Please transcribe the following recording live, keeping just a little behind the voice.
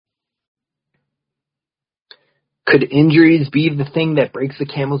Could injuries be the thing that breaks the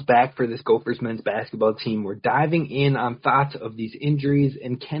camel's back for this Gophers men's basketball team? We're diving in on thoughts of these injuries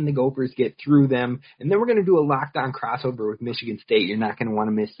and can the Gophers get through them? And then we're going to do a locked-on crossover with Michigan State. You're not going to want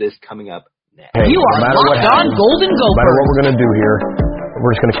to miss this coming up next. Hey, you are Locked On Golden Gophers. No matter what we're going to do here,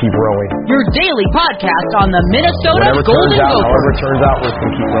 we're just going to keep rowing. Your daily podcast on the Minnesota Golden Gophers. However it turns out, we're just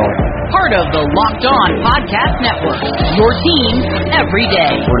going to keep rowing. Part of the Locked On Podcast Network. Your team every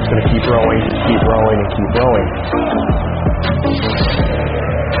day. We're just going to keep rowing, and keep rowing.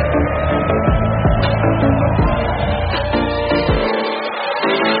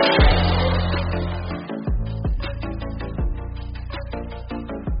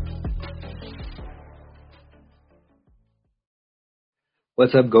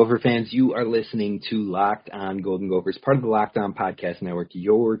 What's up, Gopher fans? You are listening to Locked On Golden Gophers, part of the Locked On Podcast Network,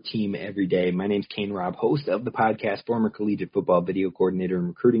 your team every day. My name's Kane Robb, host of the podcast, former collegiate football video coordinator and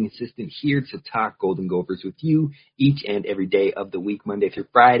recruiting assistant, here to talk Golden Gophers with you each and every day of the week, Monday through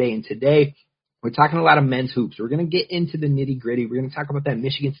Friday. And today, we're talking a lot of men's hoops. We're going to get into the nitty-gritty. We're going to talk about that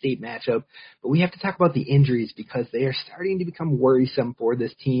Michigan State matchup, but we have to talk about the injuries because they are starting to become worrisome for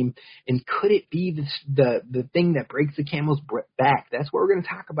this team. And could it be the thing that breaks the camel's back? That's what we're going to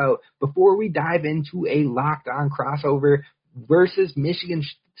talk about before we dive into a locked-on crossover versus Michigan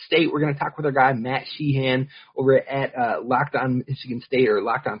State. We're going to talk with our guy, Matt Sheehan, over at Locked On Michigan State or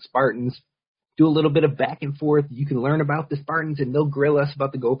Locked On Spartans. Do a little bit of back and forth. You can learn about the Spartans, and they'll grill us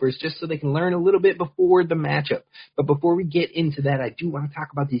about the Gophers just so they can learn a little bit before the matchup. But before we get into that, I do want to talk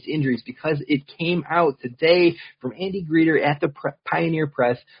about these injuries because it came out today from Andy Greeter at the Pioneer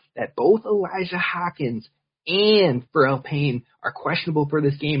Press that both Elijah Hawkins and Pharrell Payne are questionable for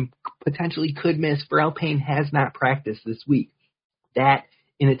this game, potentially could miss. Pharrell Payne has not practiced this week. That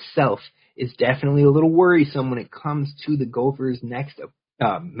in itself is definitely a little worrisome when it comes to the Gophers' next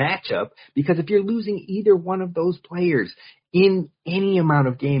matchup, because if you're losing either one of those players in any amount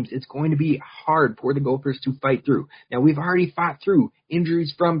of games, it's going to be hard for the Gophers to fight through. Now, we've already fought through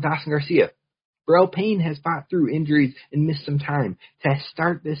injuries from Dawson Garcia. Pharrell Payne has fought through injuries and missed some time to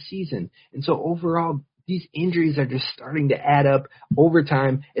start this season. And so overall, these injuries are just starting to add up over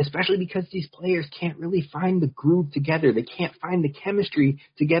time, especially because these players can't really find the groove together. They can't find the chemistry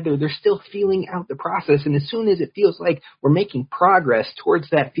together. They're still feeling out the process, and as soon as it feels like we're making progress towards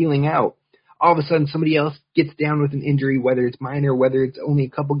that feeling out, all of a sudden somebody else gets down with an injury, whether it's minor, whether it's only a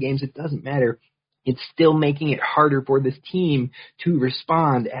couple games, it doesn't matter. It's still making it harder for this team to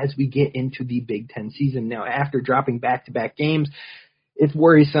respond as we get into the Big Ten season. Now, after dropping back-to-back games, it's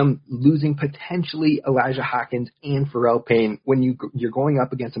worrisome losing potentially Elijah Hawkins and Pharrell Payne when you're going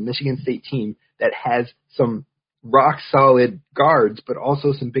up against a Michigan State team that has some rock-solid guards, but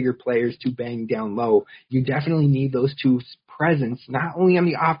also some bigger players to bang down low. You definitely need those two presence, not only on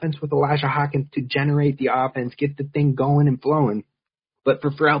the offense with Elijah Hawkins to generate the offense, get the thing going and flowing, but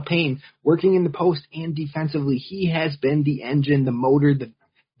for Pharrell Payne, working in the post and defensively, he has been the engine, the motor, the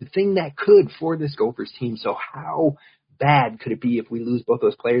thing that could for this Gophers team. So how bad could it be if we lose both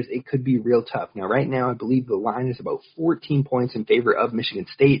those players? It could be real tough. Now, right now, I believe the line is about 14 points in favor of Michigan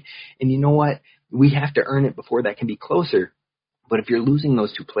State. And you know what? We have to earn it before that can be closer. But if you're losing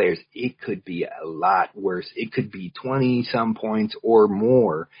those two players, it could be a lot worse. It could be 20-some points or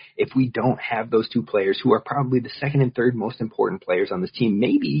more if we don't have those two players who are probably the second and third most important players on this team.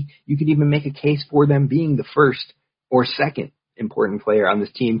 Maybe you could even make a case for them being the first or second important player on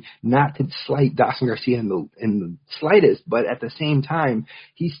this team, not to slight Dawson Garcia in the slightest, but at the same time,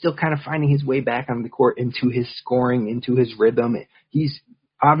 he's still kind of finding his way back on the court into his scoring, into his rhythm. He's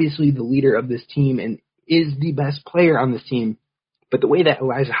obviously the leader of this team and is the best player on this team, but the way that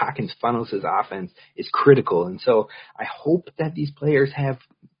Elijah Hawkins funnels his offense is critical, and so I hope that these players have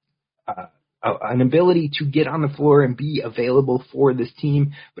an ability to get on the floor and be available for this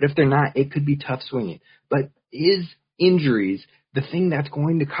team, but if they're not, it could be tough swinging. But is injuries the thing that's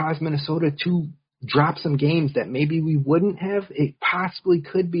going to cause Minnesota to drop some games that maybe we wouldn't have? It possibly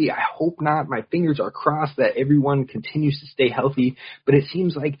could be. I hope not. My fingers are crossed that everyone continues to stay healthy, but it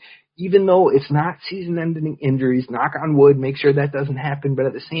seems like even though it's not season-ending injuries, knock on wood, make sure that doesn't happen, but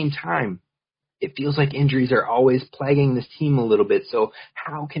at the same time, it feels like injuries are always plaguing this team a little bit. So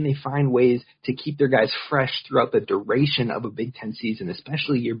how can they find ways to keep their guys fresh throughout the duration of a Big Ten season,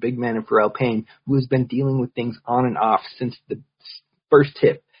 especially your big man in Pharrell Payne, who has been dealing with things on and off since the first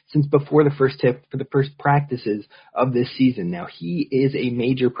tip, since before the first tip for the first practices of this season. Now, he is a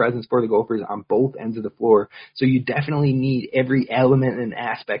major presence for the Gophers on both ends of the floor, so you definitely need every element and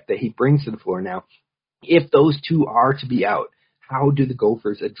aspect that he brings to the floor. Now, if those two are to be out, how do the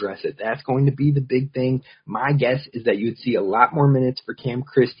Gophers address it? That's going to be the big thing. My guess is that you'd see a lot more minutes for Cam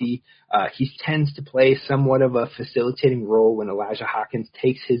Christie. He tends to play somewhat of a facilitating role when Elijah Hawkins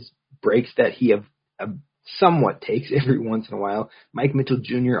takes his breaks that he somewhat takes every once in a while. Mike Mitchell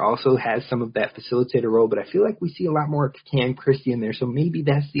Jr. also has some of that facilitator role, but I feel like we see a lot more of Cam Christie in there, so maybe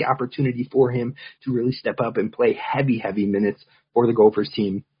that's the opportunity for him to really step up and play heavy minutes for the Gophers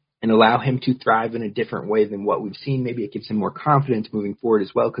team and allow him to thrive in a different way than what we've seen. Maybe it gives him more confidence moving forward as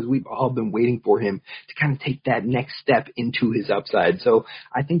well, because we've all been waiting for him to kind of take that next step into his upside. So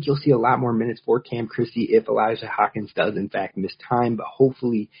I think you'll see a lot more minutes for Cam Christie if Elijah Hawkins does, in fact, miss time, but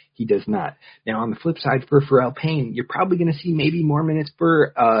hopefully he does not. Now, on the flip side, for Pharrell Payne, you're probably going to see maybe more minutes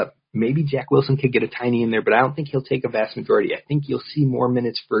for maybe Jack Wilson could get a tiny in there, but I don't think he'll take a vast majority. I think you'll see more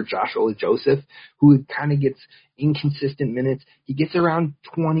minutes for Joshua Joseph, who kind of gets inconsistent minutes. He gets around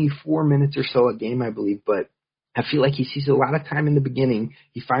 24 minutes or so a game, I believe, but I feel like he sees a lot of time in the beginning.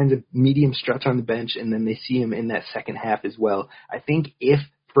 He finds a medium stretch on the bench, and then they see him in that second half as well. I think if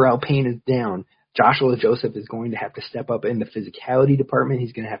Pharrell Payne is down, Joshua Joseph is going to have to step up in the physicality department.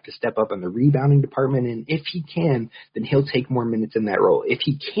 He's going to have to step up in the rebounding department. And if he can, then he'll take more minutes in that role. If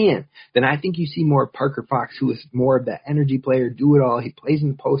he can't, then I think you see more of Parker Fox, who is more of that energy player, do it all. He plays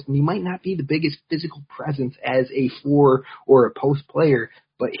in the post, and he might not be the biggest physical presence as a floor or a post player,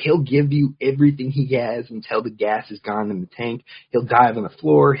 but he'll give you everything he has until the gas is gone in the tank. He'll dive on the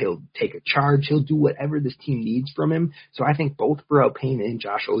floor. He'll take a charge. He'll do whatever this team needs from him. So I think both Pharrell Payne and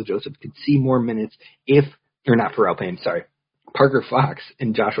Joshua Joseph could see more minutes Parker Fox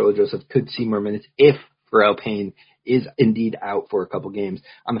and Joshua Joseph could see more minutes if Pharrell Payne is indeed out for a couple games.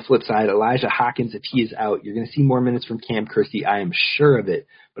 On the flip side, Elijah Hawkins, if he is out, you're going to see more minutes from Cam Christie. I am sure of it.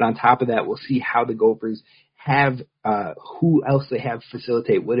 But on top of that, we'll see how the Gophers have who else they have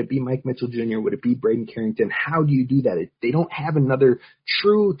facilitate. Would it be Mike Mitchell Jr.? Would it be Braden Carrington? How do you do that? They don't have another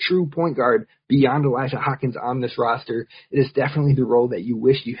true point guard beyond Elijah Hawkins on this roster. It is definitely the role that you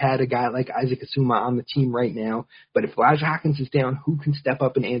wish you had a guy like Isaac Asuma on the team right now. But if Elijah Hawkins is down, who can step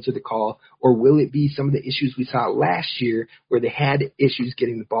up and answer the call? Or will it be some of the issues we saw last year where they had issues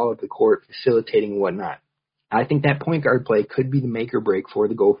getting the ball up the court, facilitating and whatnot? I think that point guard play could be the make or break for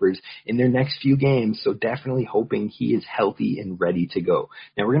the Gophers in their next few games, so definitely hoping he is healthy and ready to go.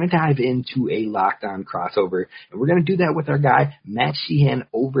 Now, we're going to dive into a Locked On crossover, and we're going to do that with our guy, Matt Sheehan,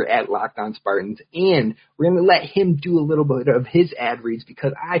 over at Locked On Spartans, and we're going to let him do a little bit of his ad reads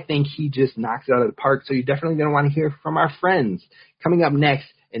because I think he just knocks it out of the park, so you're definitely going to want to hear from our friends. Coming up next,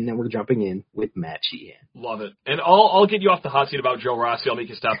 and then we're jumping in with Matt Sheehan. Love it. And I'll get you off the hot seat about Joe Rossi. I'll make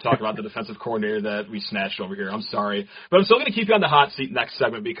you stop talking about the defensive coordinator that we snatched over here. I'm sorry. But I'm still going to keep you on the hot seat next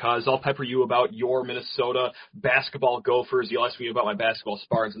segment because I'll pepper you about your Minnesota basketball Gophers. You'll ask me about my basketball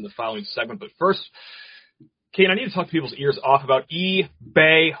Spartans in the following segment. But first, Kane, I need to talk to people's ears off about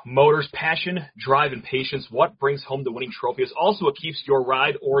eBay Motors. Passion, drive, and patience. What brings home the winning trophy is also what keeps your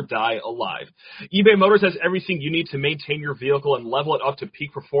ride or die alive. eBay Motors has everything you need to maintain your vehicle and level it up to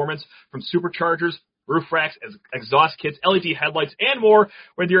peak performance, from superchargers, roof racks, exhaust kits, LED headlights, and more.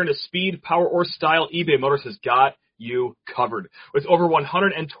 Whether you're into speed, power, or style, eBay Motors has got you covered. With over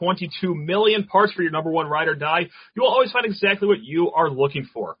 122 million parts for your number one ride or die, you will always find exactly what you are looking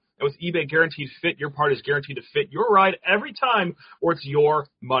for. And with eBay Guaranteed Fit, your part is guaranteed to fit your ride every time, or it's your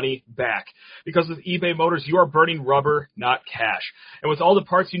money back. Because with eBay Motors, you are burning rubber, not cash. And with all the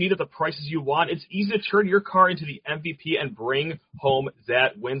parts you need at the prices you want, it's easy to turn your car into the MVP and bring home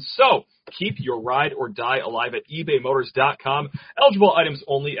that win. So keep your ride or die alive at ebaymotors.com. Eligible items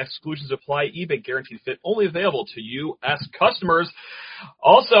only. Exclusions apply. eBay Guaranteed Fit only available to U.S. customers.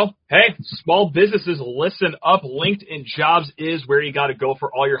 Also, hey, small businesses, listen up. LinkedIn Jobs is where you got to go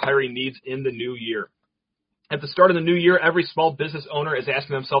for all your hiring needs in the new year. At the start of the new year, every small business owner is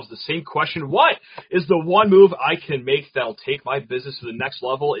asking themselves the same question: what is the one move I can make that'll take my business to the next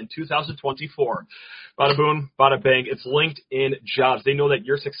level in 2024? Bada boom, bada bang, it's LinkedIn Jobs. They know that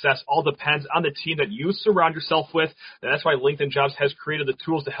your success all depends on the team that you surround yourself with. And that's why LinkedIn Jobs has created the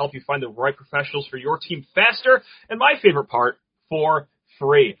tools to help you find the right professionals for your team faster. And my favorite part, for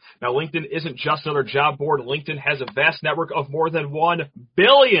free. Now, LinkedIn isn't just another job board. LinkedIn has a vast network of more than 1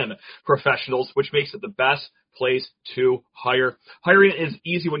 billion professionals, which makes it the best place to hire. Hiring is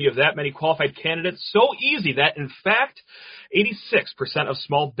easy when you have that many qualified candidates. So easy that, in fact, 86% of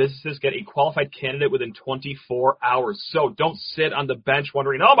small businesses get a qualified candidate within 24 hours. So don't sit on the bench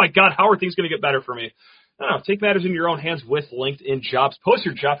wondering, oh my God, how are things going to get better for me? No, take matters in your own hands with LinkedIn Jobs. Post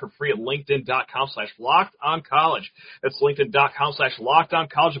your job for free at linkedin.com/lockedoncollege. That's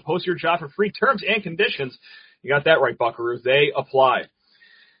linkedin.com/lockedoncollege to post your job for free. Terms and conditions, you got that right, buckaroo, they apply.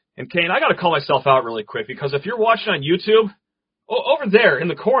 And Kane, I got to call myself out really quick because if you're watching on YouTube, over there in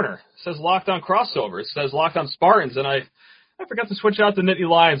the corner, it says Locked On Crossover. It says Locked On Spartans, and I forgot to switch out the Nittany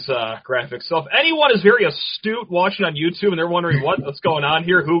Lions graphics. So if anyone is very astute watching on YouTube and they're wondering what's going on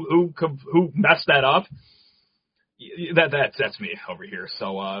here, who messed that up, that's me over here. So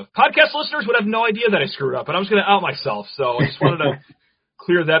podcast listeners would have no idea that I screwed up, but I'm just going to out myself. So I just wanted to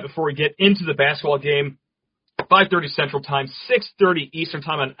clear that before we get into the basketball game. 5:30 Central Time, 6:30 Eastern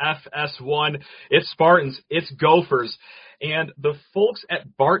Time on FS1. It's Spartans, it's Gophers, and the folks at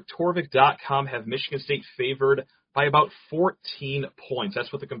BartTorvik.com have Michigan State favored by about 14 points.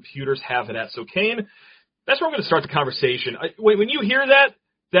 That's what the computers have it at. So, Kane, that's where I'm going to start the conversation. When you hear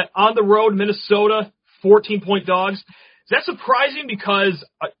that on the road Minnesota 14-point dogs, is that surprising? Because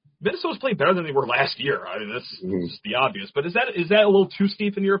Minnesota's played better than they were last year. I mean, that's just the obvious. But is that a little too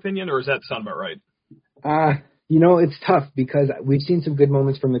steep in your opinion, or is that sound about right? It's tough because we've seen some good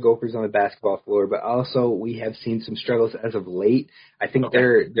moments from the Gophers on the basketball floor, but also we have seen some struggles as of late. I think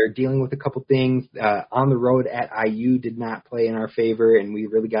they're dealing with a couple things. On the road at IU did not play in our favor, and we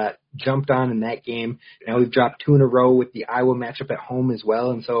really got jumped on in that game. Now we've dropped 2 in a row with the Iowa matchup at home as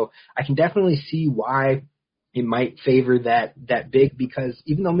well, and so I can definitely see why it might favor that big, because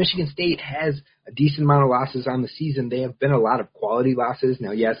even though Michigan State has a decent amount of losses on the season, they have been a lot of quality losses.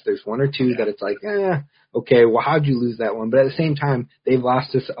 Now, yes, there's 1 or 2 that it's like, okay, well, how'd you lose that one? But at the same time, they've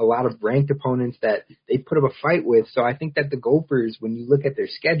lost to a lot of ranked opponents that they put up a fight with. So I think that the Gophers, when you look at their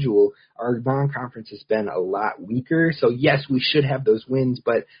schedule, our non-conference has been a lot weaker. So, yes, we should have those wins,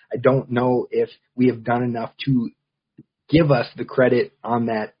 but I don't know if we have done enough to give us the credit on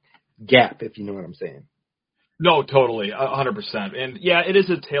that gap, if you know what I'm saying. No, totally, 100%. And, yeah, it is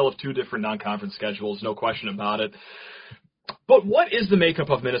a tale of 2 different non-conference schedules, no question about it. But what is the makeup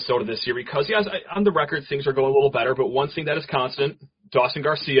of Minnesota this year? Because, yes, on the record, things are going a little better, but one thing that is constant, Dawson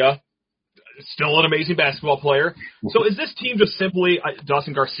Garcia, still an amazing basketball player. So is this team just simply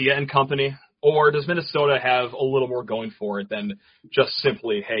Dawson Garcia and company, or does Minnesota have a little more going for it than just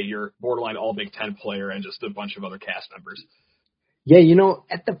simply, hey, you're borderline all Big Ten player and just a bunch of other cast members? Yeah,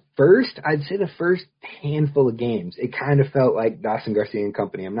 at I'd say the first handful of games, it kind of felt like Dawson Garcia and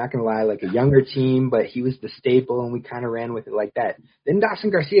company. I'm not going to lie, like a younger team, but he was the staple, and we kind of ran with it like that. Then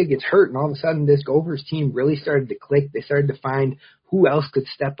Dawson Garcia gets hurt, and all of a sudden this Gophers team really started to click. They started to find who else could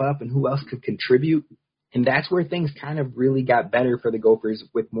step up and who else could contribute. And that's where things kind of really got better for the Gophers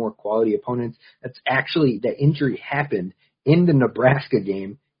with more quality opponents. That injury happened in the Nebraska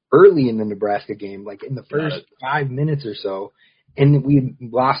game, early in the Nebraska game, like in the first 5 minutes or so. And we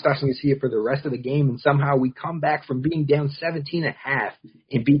lost Dawson Garcia for the rest of the game, and somehow we come back from being down 17.5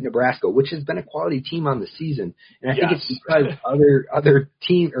 and beat Nebraska, which has been a quality team on the season. And I think it's because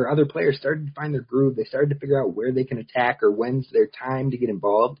other players started to find their groove. They started to figure out where they can attack or when's their time to get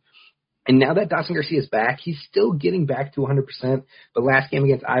involved. And now that Dawson Garcia is back, he's still getting back to 100%. But last game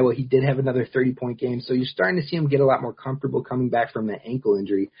against Iowa, he did have another 30-point game. So you're starting to see him get a lot more comfortable coming back from that ankle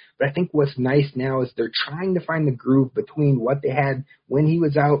injury. But I think what's nice now is they're trying to find the groove between what they had when he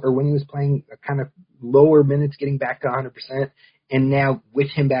was out or when he was playing a kind of lower minutes, getting back to 100%. And now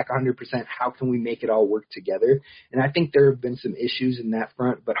with him back 100%, how can we make it all work together? And I think there have been some issues in that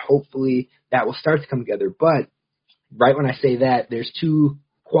front, but hopefully that will start to come together. But right when I say that, there's 2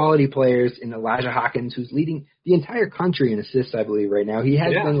 quality players in Elijah Hawkins, who's leading the entire country in assists, I believe, right now. He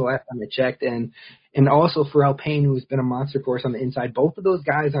has been the last time I checked, and also Pharrell Payne, who's been a monster for us on the inside. Both of those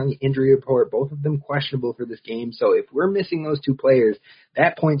guys on the injury report, both of them questionable for this game. So if we're missing those 2 players,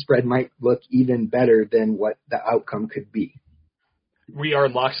 that point spread might look even better than what the outcome could be. We are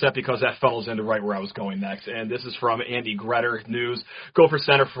in lockstep because that funnels into right where I was going next. And this is from Andy Gretter News. Gopher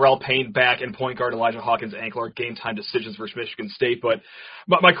center Pharrell Payne back and point guard Elijah Hawkins ankle are game time decisions versus Michigan State. But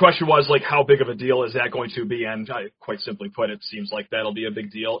my question was, like, how big of a deal is that going to be? And I quite simply put, it seems like that'll be a big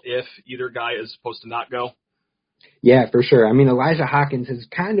deal if either guy is supposed to not go. Yeah, for sure. I mean, Elijah Hawkins has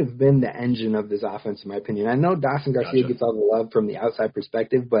kind of been the engine of this offense, in my opinion. I know Dawson Garcia gets all the love from the outside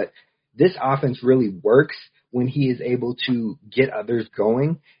perspective, but this offense really works when he is able to get others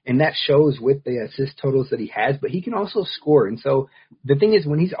going, and that shows with the assist totals that he has, but he can also score. And so the thing is,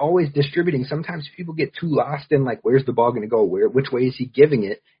 when he's always distributing, sometimes people get too lost in, like, where's the ball going to go? Which way is he giving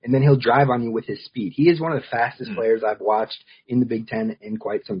it? And then he'll drive on you with his speed. He is one of the fastest players I've watched in the Big Ten in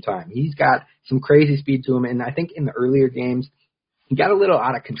quite some time. He's got some crazy speed to him, and I think in the earlier games, he got a little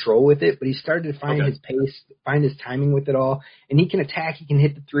out of control with it, but he started to find his pace, find his timing with it all, and he can attack, he can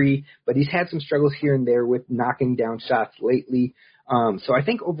hit the three, but he's had some struggles here and there with knocking down shots lately. So I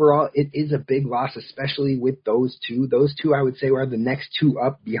think overall it is a big loss, especially with those two. Those two, I would say, are the next two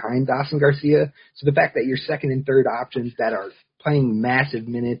up behind Dawson Garcia. So the fact that your second and third options that are playing massive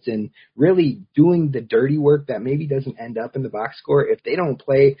minutes and really doing the dirty work that maybe doesn't end up in the box score, if they don't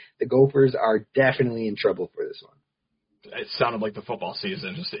play, the Gophers are definitely in trouble for this one. It sounded like the football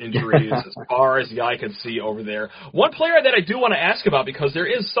season, just injuries as far as the eye can see over there. One player that I do want to ask about, because there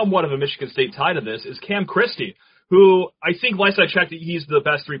is somewhat of a Michigan State tie to this, is Cam Christie, who I think last I checked, he's the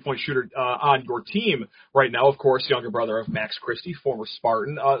best three-point shooter on your team right now. Of course, younger brother of Max Christie, former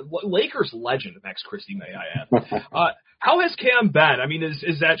Spartan. Lakers legend, Max Christie, may I add. How has Cam been? I mean,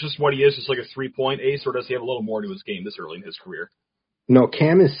 is that just what he is, just like a three-point ace, or does he have a little more to his game this early in his career? No,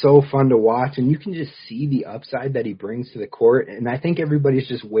 Cam is so fun to watch, and you can just see the upside that he brings to the court, and I think everybody's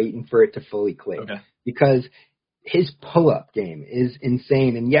just waiting for it to fully click. Okay. Because his pull-up game is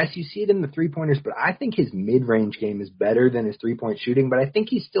insane, and yes, you see it in the three-pointers, but I think his mid-range game is better than his three-point shooting, but I think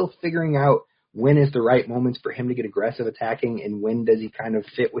he's still figuring out when is the right moments for him to get aggressive attacking and when does he kind of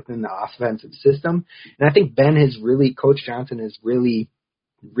fit within the offensive system. And I think Coach Johnson has really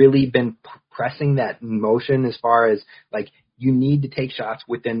been pressing that motion as far as, like, you need to take shots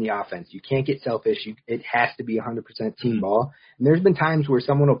within the offense. You can't get selfish. It has to be 100% team ball. And there's been times where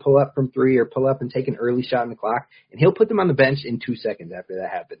someone will pull up from three or pull up and take an early shot on the clock, and he'll put them on the bench in 2 seconds after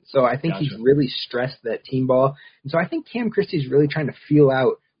that happens. So I think he's really stressed that team ball. And so I think Cam Christie's really trying to feel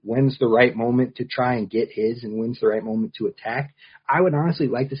out when's the right moment to try and get his and when's the right moment to attack. I would honestly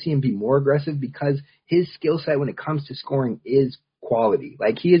like to see him be more aggressive because his skill set when it comes to scoring is quality.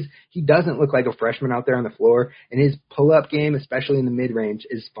 Like, he doesn't look like a freshman out there on the floor, and his pull-up game, especially in the mid-range,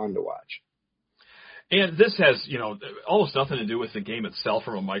 is fun to watch. And this has, almost nothing to do with the game itself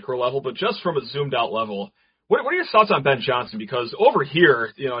from a micro level, but just from a zoomed-out level, what are your thoughts on Ben Johnson? Because over here,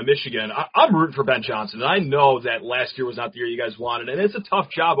 in Michigan, I'm rooting for Ben Johnson, and I know that last year was not the year you guys wanted, and it's a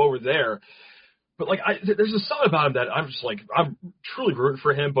tough job over there. But, there's just something about him that I'm just I'm truly rooting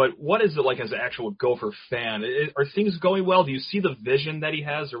for him. But what is it like as an actual Gopher fan? Are things going well? Do you see the vision that he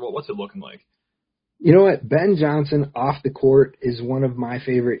has, or what's it looking like? You know what? Ben Johnson off the court is one of my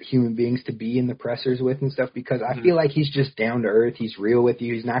favorite human beings to be in the pressers with and stuff because I feel like he's just down to earth. He's real with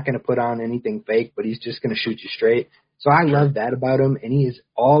you. He's not going to put on anything fake, but he's just going to shoot you straight. So I love that about him, and he is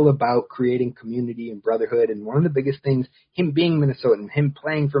all about creating community and brotherhood. And one of the biggest things, him being Minnesotan, him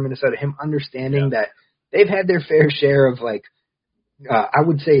playing for Minnesota, him understanding that they've had their fair share of, I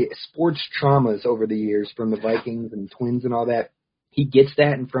would say, sports traumas over the years from the Vikings and Twins and all that. He gets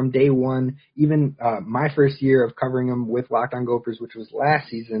that, and from day one, even my first year of covering him with Locked On Gophers, which was last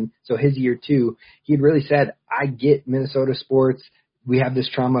season, so his year too, he had really said, I get Minnesota sports. We have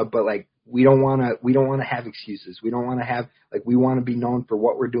this trauma, but, we don't want to have excuses. We don't want to have, we want to be known for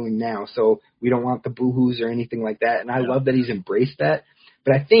what we're doing now. So we don't want the boo-hoos or anything like that. And I love that he's embraced that.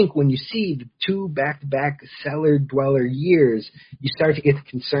 But I think when you see the 2 back-to-back cellar dweller years, you start to get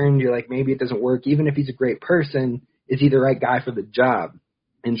concerned. You're like, maybe it doesn't work. Even if he's a great person, is he the right guy for the job?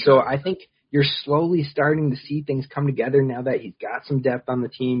 And so I think you're slowly starting to see things come together now that he's got some depth on the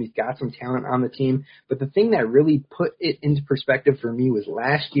team. He's got some talent on the team. But the thing that really put it into perspective for me was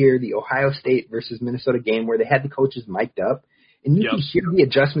last year, the Ohio State versus Minnesota game where they had the coaches mic'd up. And you could hear the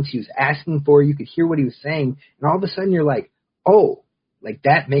adjustments he was asking for. You could hear what he was saying. And all of a sudden you're like, oh,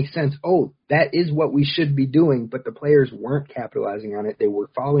 that makes sense. Oh, that is what we should be doing. But the players weren't capitalizing on it. They were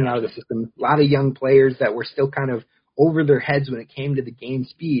falling out of the system. A lot of young players that were still kind of over their heads when it came to the game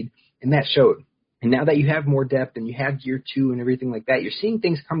speed. And that showed. And now that you have more depth and you have year 2 and everything like that, you're seeing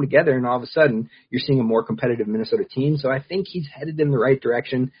things come together, and all of a sudden you're seeing a more competitive Minnesota team. So I think he's headed in the right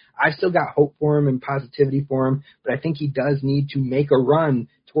direction. I've still got hope for him and positivity for him, but I think he does need to make a run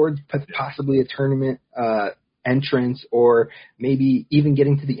towards possibly a tournament entrance or maybe even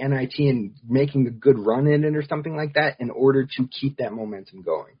getting to the NIT and making a good run in it or something like that in order to keep that momentum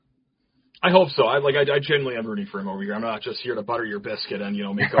going. I hope so. I genuinely am rooting for him over here. I'm not just here to butter your biscuit and,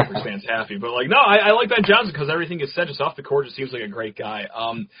 make Gophers fans happy. But, no, I like Ben Johnson because everything is said just off the court just seems like a great guy.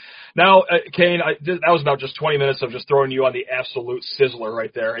 Now, Kane, that was about just 20 minutes of just throwing you on the absolute sizzler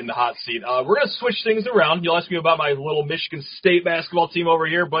right there in the hot seat. We're going to switch things around. You'll ask me about my little Michigan State basketball team over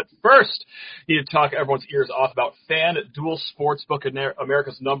here. But first, you need to talk everyone's ears off about FanDuel Sportsbook,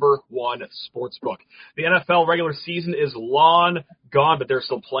 America's #1 sportsbook. The NFL regular season is long gone, but there's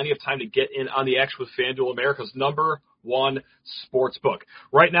still plenty of time to get in on the action with FanDuel, America's #1 sportsbook.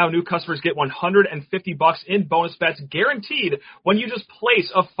 Right now, new customers get $150 in bonus bets guaranteed when you just place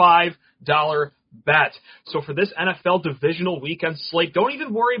a $5 bet. So for this NFL divisional weekend slate, don't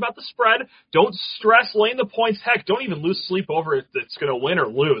even worry about the spread. Don't stress laying the points. Heck, don't even lose sleep over if it's going to win or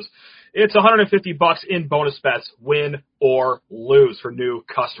lose. It's $150 in bonus bets, win or lose for new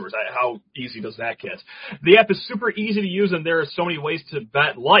customers. How easy does that get? The app is super easy to use, and there are so many ways to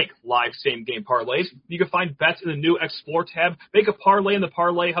bet, like live same-game parlays. You can find bets in the new Explore tab, make a parlay in the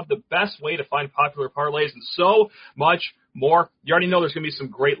Parlay Hub, the best way to find popular parlays, and so much more. You already know there's going to be some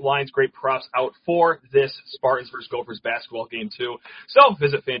great lines, great props out for this Spartans versus Gophers basketball game, too. So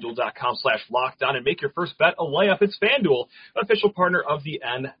visit FanDuel.com/lockedon and make your first bet a layup. It's FanDuel, official partner of the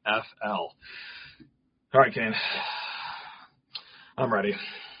NFL. All right, Kane. I'm ready.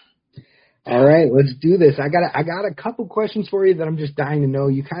 All right, let's do this. I got a couple questions for you that I'm just dying to know.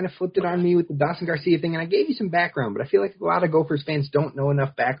 You kind of flipped it on me with the Dawson Garcia thing, and I gave you some background, but I feel like a lot of Gophers fans don't know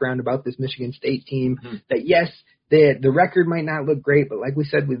enough background about this Michigan State team that, yes, the record might not look great, but like we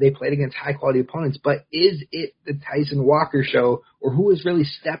said, they played against high-quality opponents. But is it the Tyson Walker show, or who has really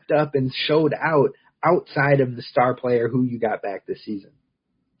stepped up and showed out outside of the star player who you got back this season?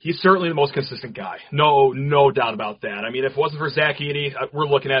 He's certainly the most consistent guy. No doubt about that. I mean, if it wasn't for Zach Edey, we're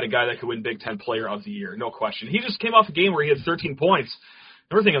looking at a guy that could win Big Ten Player of the Year, no question. He just came off a game where he had 13 points.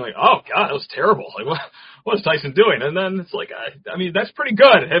 And we're thinking, like, oh, God, that was terrible. Like, what is Tyson doing? And then it's like, I mean, that's pretty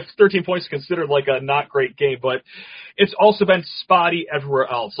good if 13 points is considered like a not great game. But it's also been spotty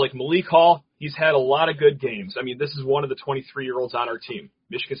everywhere else. Like Malik Hall, he's had a lot of good games. I mean, this is one of the 23-year-olds on our team.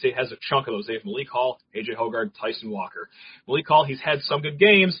 Michigan State has a chunk of those. They have Malik Hall, A.J. Hoggard, Tyson Walker. Malik Hall, he's had some good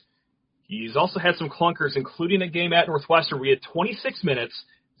games. He's also had some clunkers, including a game at Northwestern where he had 26 minutes,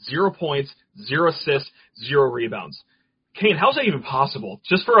 0 points, 0 assists, 0 rebounds. Kane, how's that even possible?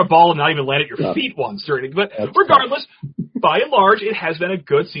 Just for a ball and not even land at your feet once during it. But regardless, by and large, it has been a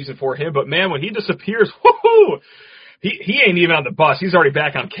good season for him. But, man, when he disappears, whoo-hoo, he ain't even on the bus. He's already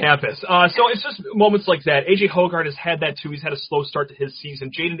back on campus. So it's just moments like that. A.J. Hoggard has had that, too. He's had a slow start to his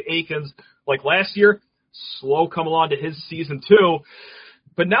season. Jaden Akins, like last year, slow come along to his season, too.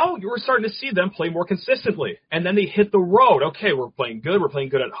 But now we're starting to see them play more consistently. And then they hit the road. Okay, we're playing good. We're playing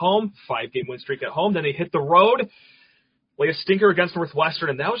good at home. 5-game win streak at home. Then they hit the road, like a stinker against Northwestern.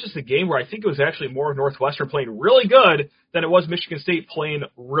 And that was just a game where I think it was actually more of Northwestern playing really good than it was Michigan State playing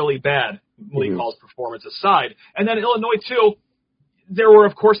really bad, Malik Hall's performance aside. And then Illinois, too. There were,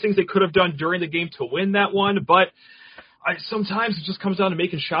 of course, things they could have done during the game to win that one. But sometimes it just comes down to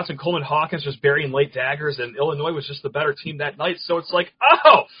making shots, and Coleman Hawkins just burying late daggers, and Illinois was just the better team that night. So it's like,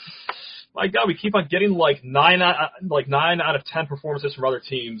 oh, my God, we keep on getting like 9 out of 10 performances from other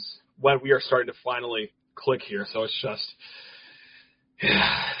teams when we are starting to finally click here. So it's just,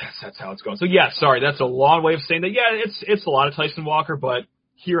 yeah, that's how it's going. So yeah, sorry, that's a long way of saying that. Yeah, it's a lot of Tyson Walker, but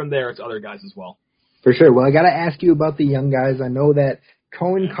here and there it's other guys as well. For sure. Well, I got to ask you about the young guys. I know that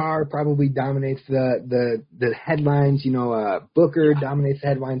Cohen Carr probably dominates the headlines. You know, Booker dominates the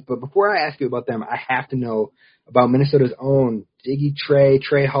headlines. But before I ask you about them, I have to know about Minnesota's own Diggy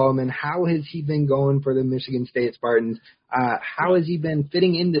Trey Hallman. How has he been going for the Michigan State Spartans? How has he been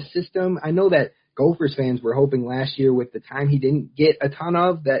fitting in the system? I know that Gophers fans were hoping last year, with the time he didn't get a ton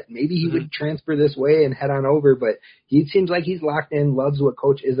of, that maybe he would transfer this way and head on over. But he seems like he's locked in, loves what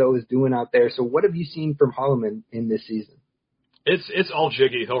Coach Izzo is doing out there. So what have you seen from Hallman in this season? It's all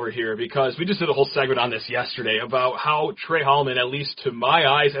jiggy over here, because we just did a whole segment on this yesterday about how Trey Hallman, at least to my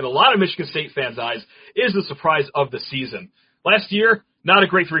eyes and a lot of Michigan State fans' eyes, is the surprise of the season. Last year, not a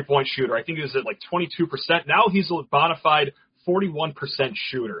great three-point shooter. I think he was at like 22%. Now he's a bona fide 41%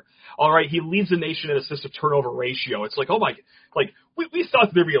 shooter. All right, he leads the nation in assist-to-turnover ratio. It's like, oh my, like we thought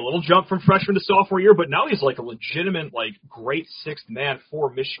there'd be a little jump from freshman to sophomore year, but now he's like a legitimate, like, great sixth man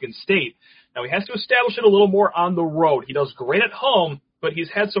for Michigan State. Now he has to establish it a little more on the road. He does great at home, but he's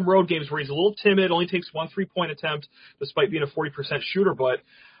had some road games where he's a little timid, only takes 1 3-point attempt, despite being a 40% shooter. But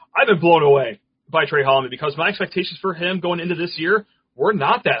I've been blown away by Trey Hallman, because my expectations for him going into this year were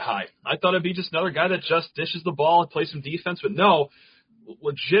not that high. I thought it'd be just another guy that just dishes the ball and plays some defense, but no,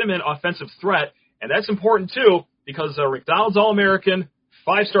 legitimate offensive threat. And that's important, too, because McDonald's All-American,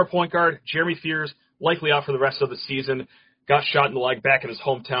 5-star point guard, Jeremy Fears, likely out for the rest of the season, got shot in the leg back in his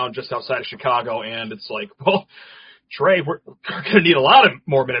hometown just outside of Chicago. And it's like, well, Trey, we're going to need a lot of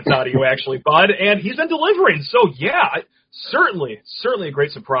more minutes out of you, actually, bud. And he's been delivering. So, yeah, certainly a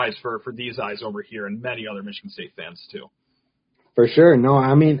great surprise for these eyes over here and many other Michigan State fans, too. For sure. No,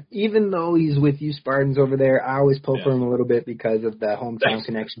 I mean, even though he's with you Spartans over there, I always pull for him a little bit because of the hometown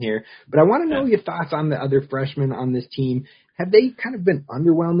connection here. But I want to know your thoughts on the other freshmen on this team. Have they kind of been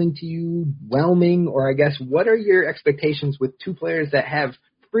underwhelming to you, whelming, or I guess what are your expectations with two players that have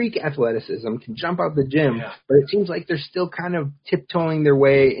freak athleticism, can jump out the gym, but it seems like they're still kind of tiptoeing their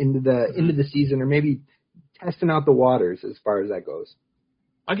way into the season, or maybe testing out the waters as far as that goes?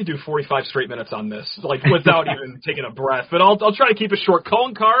 I could do 45 straight minutes on this, like without even taking a breath. But I'll try to keep it short.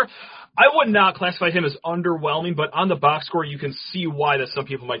 Cohen Carr, I would not classify him as underwhelming, but on the box score, you can see why that some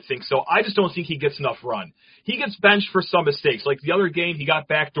people might think so. I just don't think he gets enough run. He gets benched for some mistakes. Like the other game, he got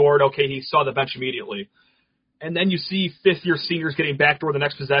backdoored. Okay, he saw the bench immediately. And then you see fifth-year seniors getting backdoored the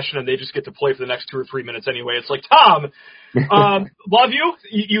next possession, and they just get to play for the next 2 or 3 minutes anyway. It's like, Tom, love you.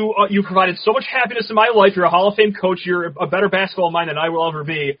 You provided so much happiness in my life. You're a Hall of Fame coach. You're a better basketball mind than I will ever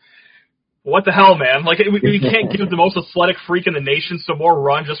be. What the hell, man? Like, we can't give the most athletic freak in the nation some more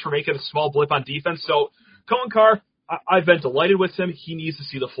run just for making a small blip on defense. So, Cohen Carr, I've been delighted with him. He needs to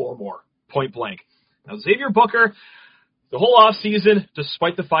see the floor more, point blank. Now, Xavier Booker, the whole offseason,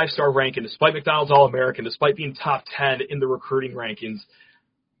 despite the 5-star ranking, despite McDonald's All-American, despite being top 10 in the recruiting rankings,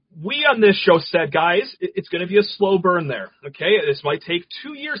 we on this show said, guys, it's going to be a slow burn there, okay? This might take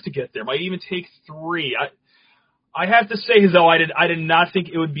 2 years to get there, might even take 3. I have to say, though, I did not think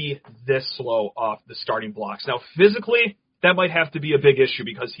it would be this slow off the starting blocks. Now, physically, that might have to be a big issue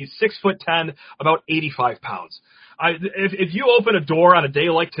because he's 6'10", about 85 pounds. If you open a door on a day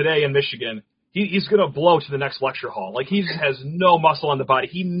like today in Michigan, he's going to blow to the next lecture hall. Like, he has no muscle on the body.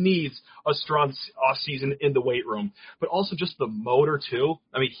 He needs a strong off-season in the weight room. But also just the motor, too.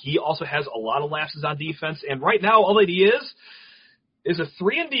 I mean, he also has a lot of lapses on defense. And right now, all that he is a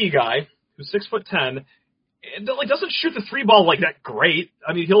 3-and-D guy who's 6'10", and like doesn't shoot the 3 ball like that great.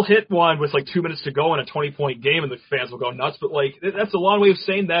 I mean, he'll hit one with like 2 minutes to go in a 20-point game, and the fans will go nuts. But, like, that's a long way of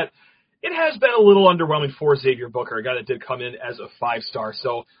saying that it has been a little underwhelming for Xavier Booker, a guy that did come in as a 5-star.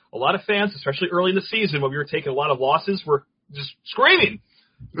 So a lot of fans, especially early in the season when we were taking a lot of losses, were just screaming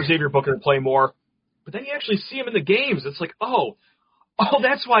for Xavier Booker to play more. But then you actually see him in the games. It's like, oh,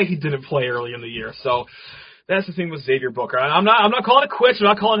 that's why he didn't play early in the year. So that's the thing with Xavier Booker. I'm not calling it quits. I'm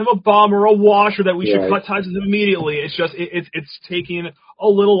not calling him a bum or a wash or that we should cut ties with him immediately. It's just it's taking a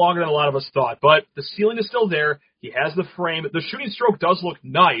little longer than a lot of us thought. But the ceiling is still there. He has the frame. The shooting stroke does look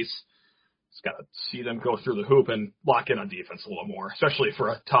nice. Just got to see them go through the hoop and lock in on defense a little more, especially for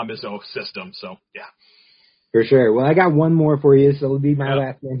a Tom Izzo system. So, yeah. For sure. Well, I got one more for you, so it'll be my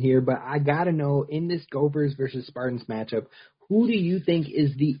last one here. But I got to know, in this Gophers versus Spartans matchup, who do you think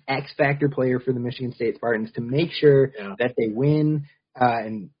is the X-factor player for the Michigan State Spartans to make sure that they win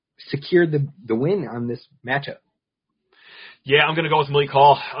and secure the win on this matchup? Yeah, I'm going to go with Malik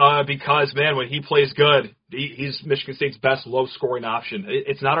Hall because, man, when he plays good, he's Michigan State's best low-scoring option.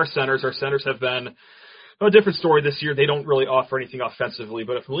 It's not our centers. Our centers have been a different story this year. They don't really offer anything offensively.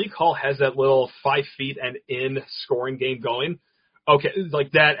 But if Malik Hall has that little 5 feet and in scoring game going, okay,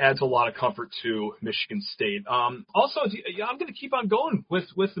 like that adds a lot of comfort to Michigan State. Also, I'm going to keep on going with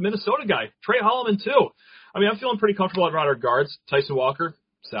the Minnesota guy, Trey Holloman, too. I mean, I'm feeling pretty comfortable around our guards. Tyson Walker,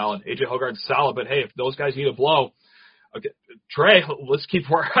 solid. AJ Hoggard, solid. But, hey, if those guys need a blow, okay, Trey, let's keep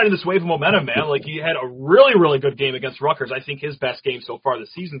riding this wave of momentum, man. Like, he had a really, really good game against Rutgers. I think his best game so far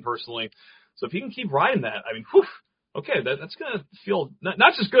this season, personally. So if he can keep riding that, I mean, whew, okay, that's going to feel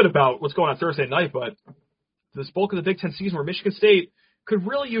not just good about what's going on Thursday night, but this bulk of the Big Ten season where Michigan State could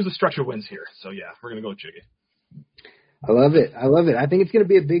really use a stretch of wins here. So, yeah, we're going to go with Jiggy. I love it. I think it's going to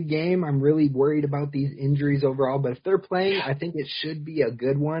be a big game. I'm really worried about these injuries overall, but if they're playing, I think it should be a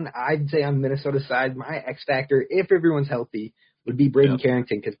good one. I'd say on the Minnesota side, my X factor, if everyone's healthy, would be Braden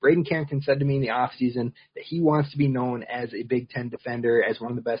Carrington, because Braden Carrington said to me in the offseason that he wants to be known as a Big Ten defender, as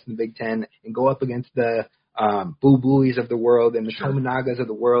one of the best in the Big Ten, and go up against the Boo Buoys of the world and the Tominagas of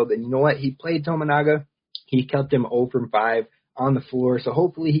the world. And you know what? He played Tominaga. He kept him 0 from 5 on the floor, so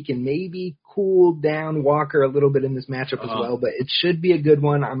hopefully he can maybe cool down Walker a little bit in this matchup as well, but it should be a good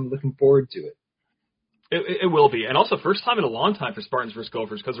one. I'm looking forward to it. It will be. And also first time in a long time for Spartans versus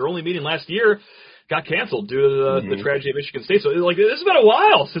Gophers, because their only meeting last year got canceled due to the tragedy at Michigan State. So, like, this has been a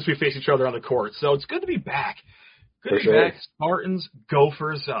while since we faced each other on the court, so it's good to be back. Good to be back. Spartans,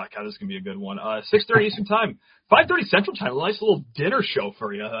 Gophers. Oh, God, this is going to be a good one. 6:30 Eastern time, 5:30 Central time. A nice little dinner show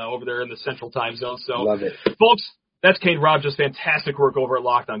for you over there in the Central time zone. So, love it. Folks, that's Kane Rob. Just fantastic work over at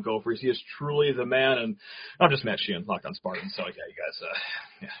Locked On Gophers. He is truly the man. And I'm just Matt Sheehan, Locked On Spartans. So, yeah, you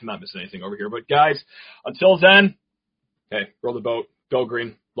guys, I'm not missing anything over here. But, guys, until then, hey, roll the boat. Go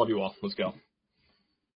green. Love you all. Let's go.